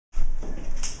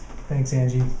Thanks,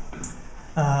 Angie.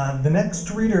 The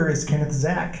next reader is Kenneth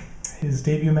Zach. His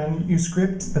debut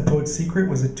manuscript, The Poet's Secret,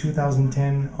 was a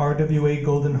 2010 RWA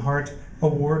Golden Heart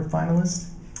Award finalist.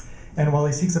 And while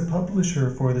he seeks a publisher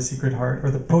for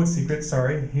The Poet's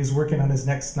Secret, he's working on his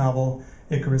next novel,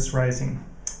 Icarus Rising.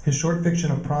 His short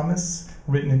fiction of promise,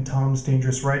 written in Tom's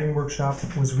Dangerous Writing Workshop,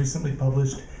 was recently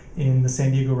published in the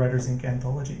San Diego Writers Inc.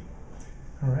 anthology.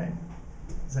 All right,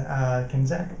 Ken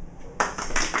Zach.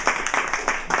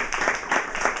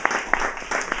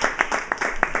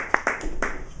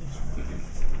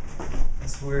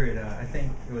 It's weird. I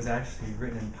think it was actually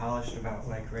written and polished about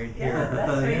like right here. Yeah,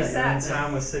 that's pretty sad. And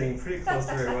Tom was sitting pretty close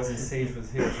to where it was, and Sage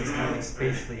was here. So it's kind of like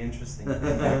spatially interesting to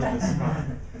get back to this spot.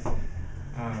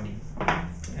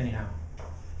 Anyhow,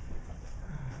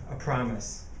 a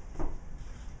promise.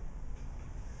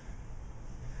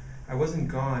 I wasn't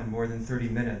gone more than 30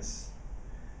 minutes,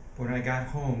 but when I got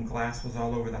home, glass was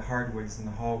all over the hardwoods in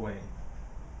the hallway.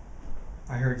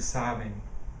 I heard sobbing.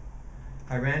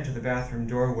 I ran to the bathroom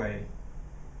doorway.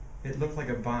 It looked like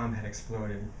a bomb had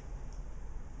exploded.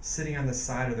 Sitting on the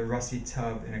side of the rusty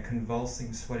tub in a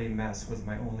convulsing, sweaty mess was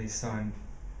my only son.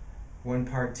 1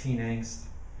 part teen angst,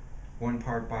 1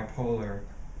 part bipolar,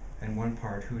 and 1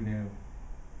 part who knew.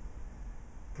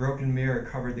 Broken mirror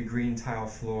covered the green tile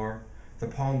floor, the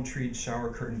palm-treed shower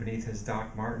curtain beneath his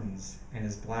Doc Martens, and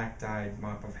his black-dyed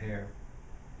mop of hair.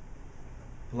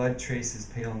 Blood traced his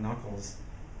pale knuckles.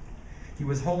 He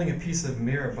was holding a piece of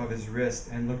mirror above his wrist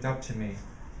and looked up to me.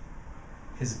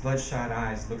 His bloodshot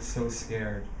eyes looked so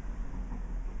scared.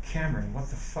 "Cameron, what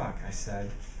the fuck?" I said.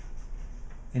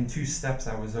 In 2 steps,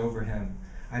 I was over him.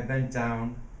 I bent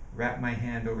down, wrapped my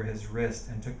hand over his wrist,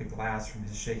 and took the glass from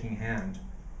his shaking hand.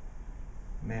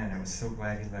 Man, I was so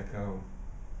glad he let go.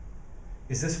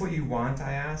 "Is this what you want?"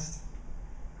 I asked.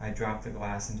 I dropped the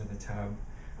glass into the tub.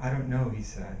 "I don't know," he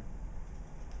said.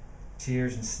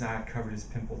 Tears and snot covered his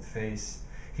pimpled face.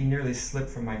 He nearly slipped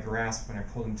from my grasp when I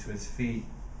pulled him to his feet.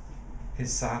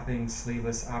 His sopping,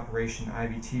 sleeveless Operation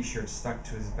Ivy t-shirt stuck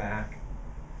to his back.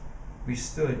 We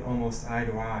stood almost eye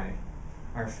to eye,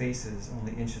 our faces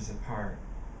only inches apart.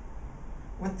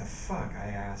 "What the fuck?" I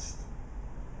asked.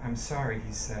 "I'm sorry,"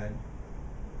 he said.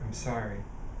 "I'm sorry."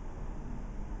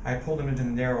 I pulled him into the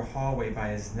narrow hallway by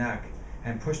his neck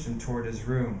and pushed him toward his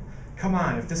room. "Come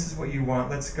on, if this is what you want,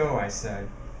 let's go," I said.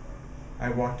 I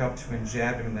walked up to him and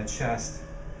jabbed him in the chest.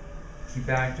 He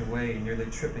backed away, nearly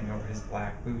tripping over his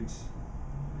black boots.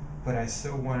 But I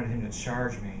so wanted him to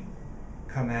charge me,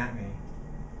 come at me,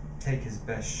 take his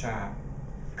best shot.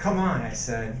 "Come on," I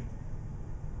said.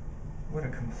 What a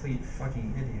complete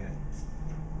fucking idiot.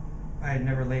 I had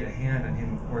never laid a hand on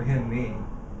him or him me,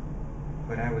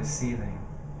 but I was seething.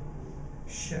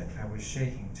 Shit, I was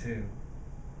shaking too.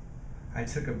 I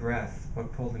took a breath,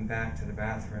 but pulled him back to the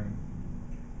bathroom.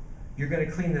 "You're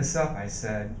gonna clean this up," I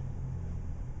said.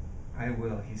 "I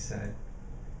will," he said.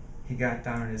 He got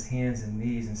down on his hands and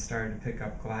knees and started to pick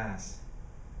up glass.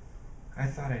 I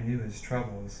thought I knew his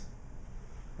troubles,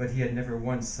 but he had never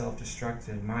once self-destructed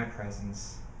in my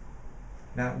presence,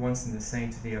 not once in the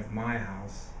sanctity of my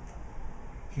house.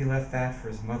 He left that for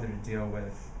his mother to deal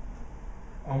with,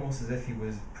 almost as if he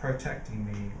was protecting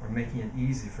me or making it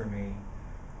easy for me,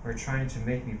 or trying to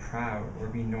make me proud or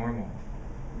be normal,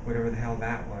 whatever the hell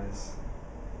that was.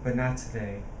 But not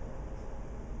today.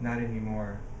 Not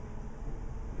anymore.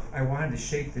 I wanted to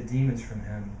shake the demons from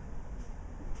him,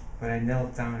 but I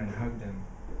knelt down and hugged him.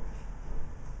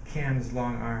 Cam's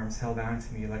long arms held on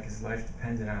to me like his life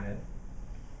depended on it,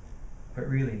 but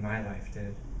really my life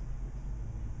did.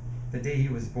 The day he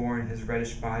was born, his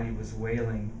reddish body was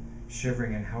wailing,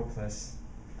 shivering and helpless.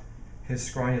 His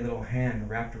scrawny little hand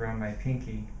wrapped around my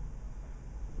pinky.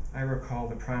 I recall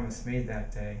the promise made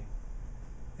that day,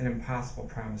 an impossible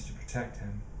promise to protect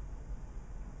him.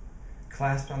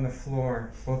 Clasped on the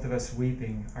floor, both of us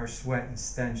weeping, our sweat and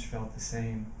stench felt the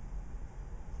same.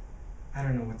 "I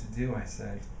don't know what to do," I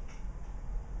said.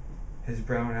 His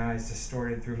brown eyes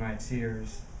distorted through my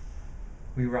tears.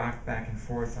 We rocked back and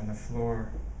forth on the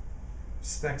floor.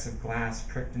 Specks of glass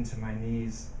pricked into my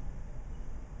knees.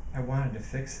 I wanted to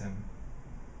fix him.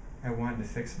 I wanted to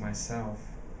fix myself.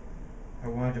 I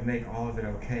wanted to make all of it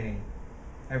okay.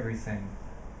 Everything.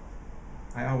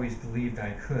 I always believed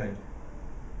I could.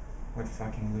 What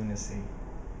fucking lunacy.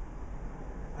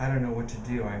 "I don't know what to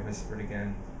do," I whispered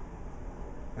again.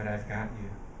 "But I've got you."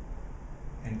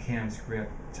 And Cam's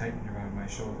grip tightened around my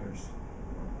shoulders.